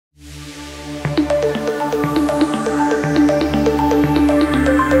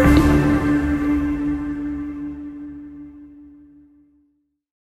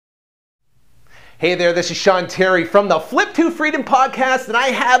Hey there, this is Sean Terry from the Flip2Freedom podcast, and I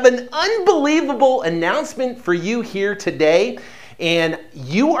have an unbelievable announcement for you here today. And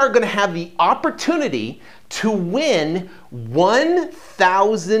you are going to have the opportunity to win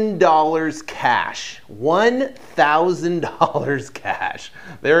 $1,000 cash. $1,000 cash.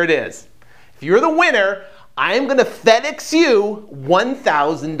 There it is. If you're the winner, I am going to FedEx you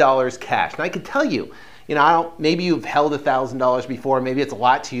 $1,000 cash. And I can tell you, maybe you've held $1,000 before, maybe it's a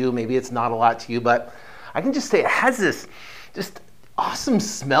lot to you, maybe it's not a lot to you, but I can just say it has this just awesome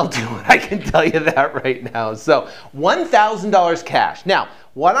smell to it. I can tell you that right now. So $1,000 cash. Now,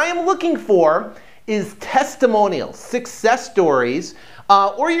 what I am looking for is testimonials, success stories,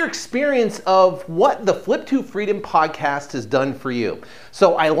 or your experience of what the Flip2Freedom podcast has done for you.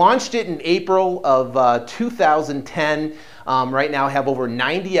 So I launched it in April of 2010. Right now I have over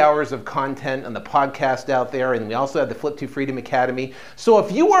 90 hours of content on the podcast out there, and we also have the Flip2Freedom Academy. So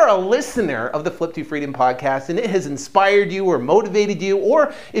if you are a listener of the Flip2Freedom podcast and it has inspired you or motivated you,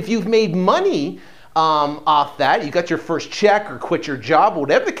 or if you've made money off that, you got your first check or quit your job,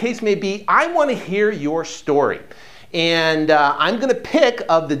 whatever the case may be, I want to hear your story. And I'm going to pick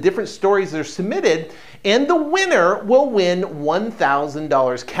of the different stories that are submitted, and the winner will win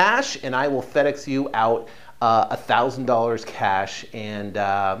 $1,000 cash, and I will FedEx you out $1,000 cash, and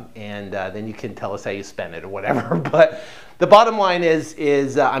then you can tell us how you spend it or whatever. But the bottom line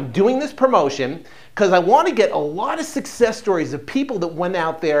is I'm doing this promotion because I want to get a lot of success stories of people that went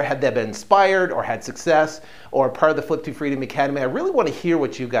out there, had they been inspired or had success or part of the Flip2Freedom Academy. I really want to hear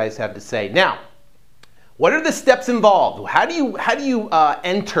what you guys have to say. Now, what are the steps involved? How do you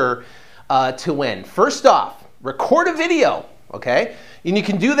enter to win? First off, record a video, okay? And you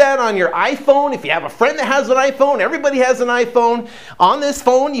can do that on your iPhone. If you have a friend that has an iPhone, everybody has an iPhone. On this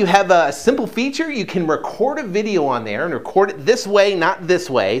phone, you have a simple feature. You can record a video on there and record it this way, not this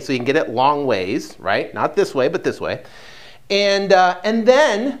way, so you can get it long ways, right? Not this way, but this way. And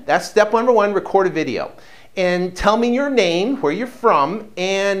then, that's step number one, record a video. And tell me your name, where you're from,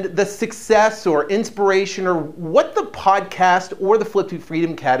 and the success or inspiration or what the podcast or the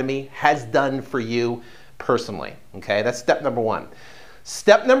Flip2Freedom Academy has done for you personally. Okay, that's step number one.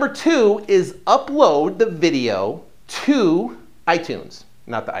 Step number two is upload the video to iTunes.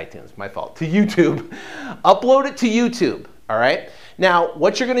 Not the iTunes, my fault, to YouTube. Upload it to YouTube, all right? Now,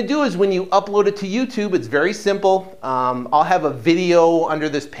 what you're gonna do is when you upload it to YouTube, it's very simple. I'll have a video under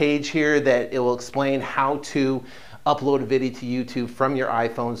this page here that it will explain how to upload a video to YouTube from your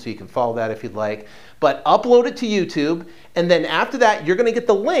iPhone, so you can follow that if you'd like. But upload it to YouTube, and then after that, you're gonna get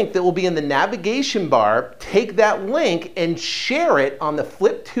the link that will be in the navigation bar. Take that link and share it on the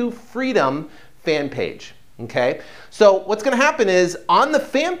Flip2Freedom fan page, okay? So what's gonna happen is, on the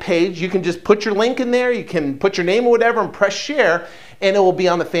fan page, you can just put your link in there, you can put your name or whatever and press share, and it will be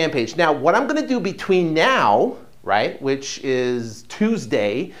on the fan page. Now, what I'm gonna do between now, right, which is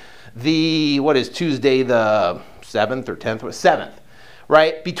Tuesday, what is Tuesday, the 7th or 10th, or 7th,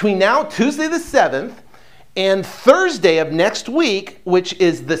 right? Between now, Tuesday the 7th, and Thursday of next week, which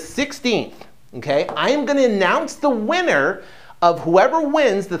is the 16th, okay? I am gonna announce the winner of whoever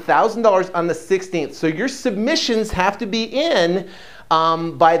wins the $1,000 on the 16th. So your submissions have to be in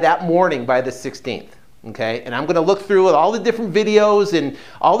by that morning, by the 16th, okay? And I'm gonna look through all the different videos and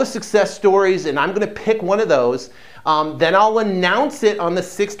all the success stories, and I'm gonna pick one of those. Then I'll announce it on the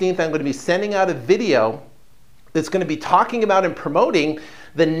 16th. I'm gonna be sending out a video that's going to be talking about and promoting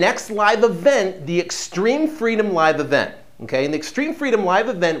the next live event, the Extreme Freedom Live event. Okay, and the Extreme Freedom Live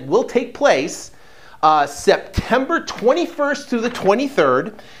event will take place September 21st through the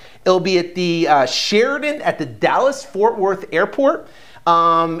 23rd. It'll be at the Sheraton at the Dallas-Fort Worth Airport,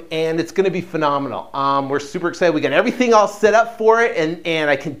 and it's going to be phenomenal. We're super excited. We got everything all set up for it, and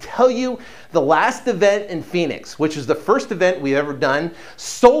I can tell you the last event in Phoenix, which is the first event we've ever done,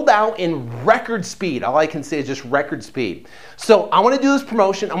 sold out in record speed. All I can say is just record speed. So I want to do this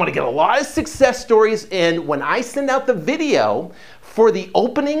promotion. I want to get a lot of success stories, and when I send out the video for the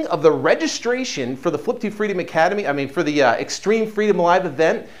opening of the registration for the Flip2Freedom Academy, for the Extreme Freedom Live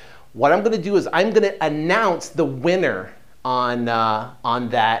event, what I'm going to do is I'm going to announce the winner on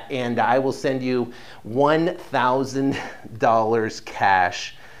that, and I will send you $1,000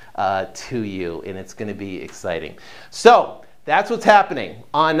 cash to you, and it's going to be exciting. So that's what's happening.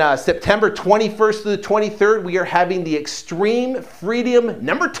 On September 21st to the 23rd, we are having the Extreme Freedom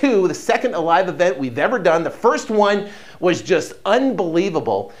 #2, the second live event we've ever done. The first one was just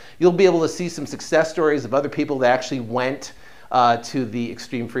unbelievable. You'll be able to see some success stories of other people that actually went to the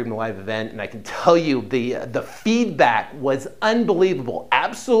Extreme Freedom Live event, and I can tell you the feedback was unbelievable,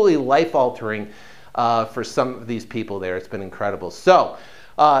 absolutely life-altering for some of these people there. It's been incredible. So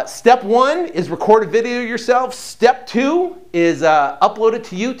Step 1 is record a video yourself. Step 2 is upload it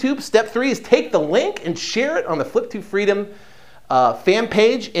to YouTube. Step 3 is take the link and share it on the Flip2Freedom fan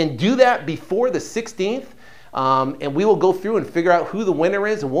page, and do that before the 16th. And we will go through and figure out who the winner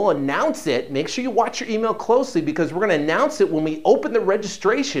is, and we'll announce it. Make sure you watch your email closely, because we're going to announce it when we open the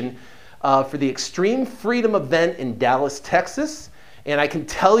registration for the Extreme Freedom event in Dallas, Texas. And I can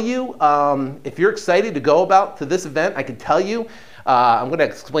tell you, if you're excited to go to this event, I can tell you, I'm going to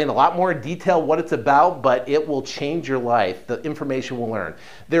explain a lot more in detail what it's about, but it will change your life, the information we'll learn.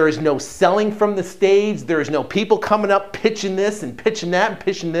 There is no selling from the stage. There is no people coming up pitching this and pitching that and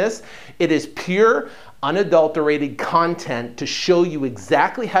pitching this. It is pure, unadulterated content to show you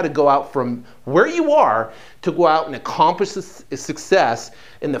exactly how to go out from where you are to go out and accomplish success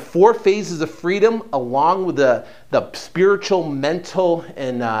in the 4 phases of freedom, along with the spiritual, mental,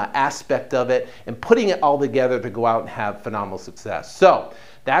 and aspect of it, and putting it all together to go out and have phenomenal success. So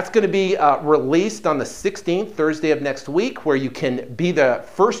that's going to be released on the 16th, Thursday of next week, where you can be the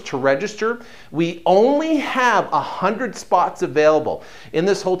first to register. We only have 100 spots available. In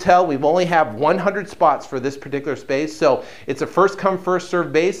this hotel, we only have 100 spots for this particular space, so it's a first come, first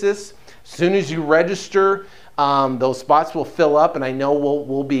served basis. As soon as you register, those spots will fill up, and I know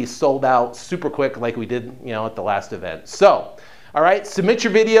we'll be sold out super quick like we did, at the last event. So, all right, submit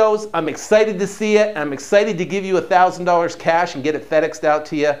your videos. I'm excited to see it. I'm excited to give you $1,000 cash and get it FedExed out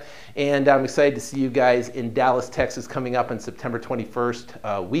to you. And I'm excited to see you guys in Dallas, Texas, coming up on September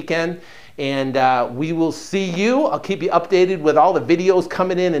 21st weekend. And we will see you. I'll keep you updated with all the videos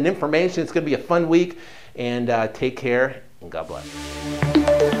coming in and information. It's going to be a fun week. And take care, and God bless.